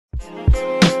Hey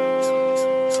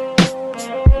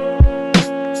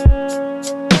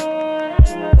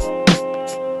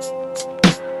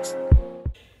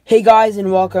guys,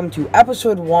 and welcome to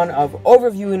episode 1 of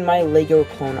Overviewing My LEGO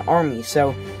Clone Army.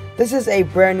 So, this is a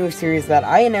brand new series that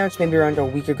I announced maybe around a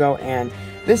week ago, and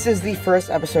this is the first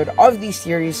episode of the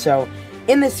series. So,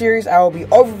 in this series, I will be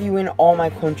overviewing all my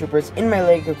clone troopers in my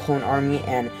LEGO Clone Army,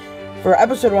 and for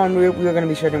episode 1, we are going to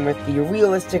be starting with the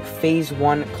realistic Phase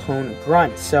 1 clone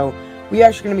Grunt. So, we're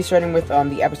actually going to be starting with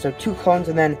the episode 2 clones,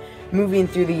 and then moving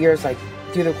through the years, like,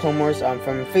 through the Clone Wars,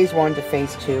 from Phase 1 to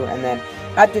Phase 2, and then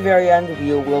at the very end,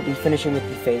 we will be finishing with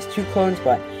the Phase 2 clones.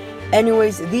 But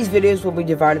anyways, these videos will be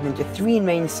divided into 3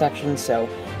 main sections. So,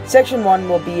 Section 1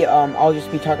 will be, I'll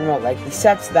just be talking about, like, the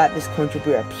sets that this clone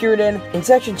trooper appeared in. In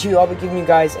Section 2, I'll be giving you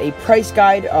guys a price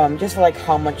guide, just for, like,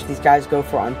 how much these guys go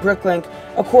for on Bricklink,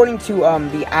 according to,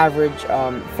 the average,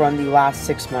 from the last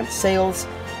 6 months sales.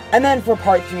 And then for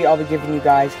Part 3, I'll be giving you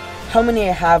guys how many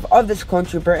I have of this clone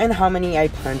trooper and how many I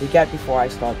plan to get before I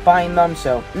start buying them.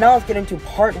 So now let's get into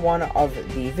part 1 of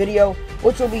the video,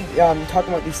 which will be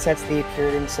talking about these sets they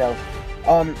appeared in. So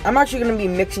I'm actually going to be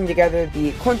mixing together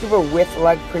the clone trooper with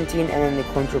leg printing and then the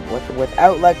clone trooper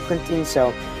without leg printing. So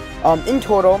in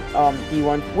total, the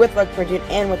one with leg printing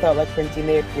and without leg printing,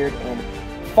 they appeared in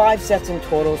 5 sets in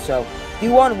total. So the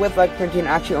one with leg printing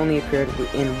actually only appeared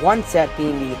in 1 set,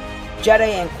 being the Jedi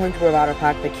and Clone Trooper Battle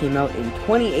Pack that came out in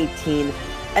 2018,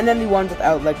 and then the ones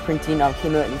without leg printing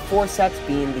came out in 4 sets,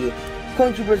 being the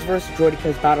Clone Troopers vs.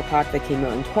 Droidekas Battle Pack that came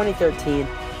out in 2013,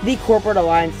 the Corporate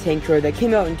Alliance Tank Droid that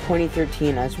came out in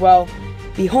 2013 as well,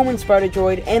 the Home and Spider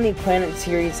Droid, and the Planet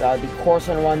Series, the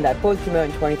Coruscant one, that both came out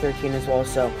in 2013 as well.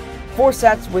 So 4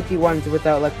 sets with the ones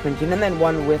without leg printing, and then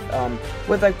 1 with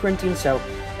leg printing. So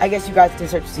I guess you guys can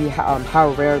start to see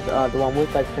how rare the one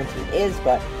with leg printing is,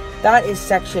 but that is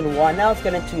Section 1. Now let's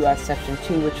get into Section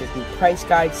 2, which is the price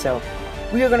guide. So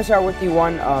we are going to start with the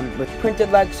one with printed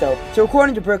legs. So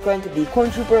according to Bricklink, the clone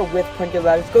trooper with printed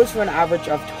legs goes for an average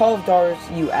of $12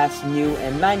 US new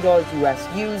and $9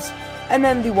 US used. And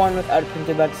then the one without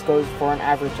printed legs goes for an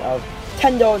average of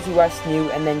 $10 US new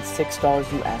and then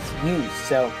 $6 US used.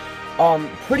 So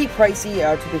pretty pricey,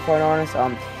 to be quite honest.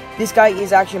 This guy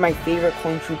is actually my favorite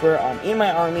clone trooper in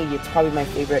my army. It's probably my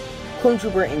favorite clone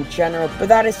trooper in general, but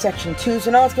that is Section 2.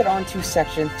 So now let's get on to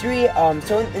Section 3.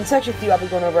 So in Section 3, I'll be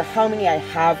going over how many I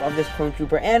have of this clone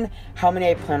trooper and how many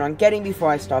I plan on getting before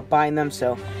I stop buying them.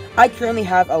 So I currently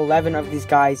have 11 of these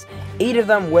guys, 8 of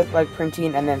them with leg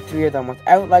printing and then 3 of them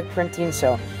without leg printing.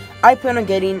 So I plan on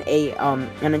getting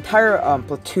an entire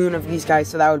platoon of these guys.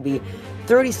 So that would be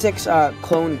 36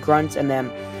 clone grunts and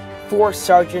then 4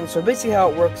 sergeants. So basically how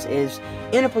it works is,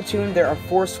 in a platoon there are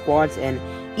 4 squads, and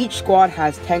each squad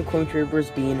has 10 clone troopers,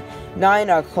 being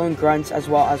 9 clone grunts as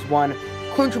well as 1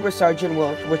 clone trooper sergeant,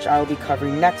 which I will be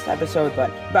covering next episode.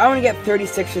 But I want to get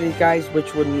 36 of these guys,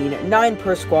 which would mean 9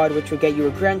 per squad, which would get you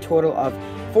a grand total of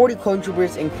 40 clone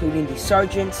troopers, including the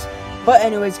sergeants. But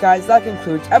anyways, guys, that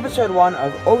concludes episode 1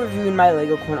 of Overviewing My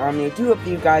LEGO Clone Army. I do hope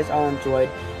you guys all enjoyed.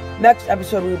 Next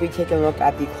episode, we will be taking a look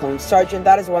at the clone sergeant.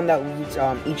 That is one that leads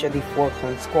each of the 4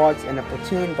 clone squads in a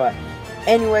platoon. But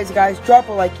anyways, guys, drop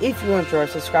a like if you enjoy,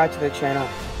 subscribe to the channel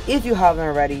if you haven't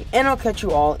already, and I'll catch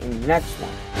you all in the next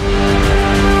one.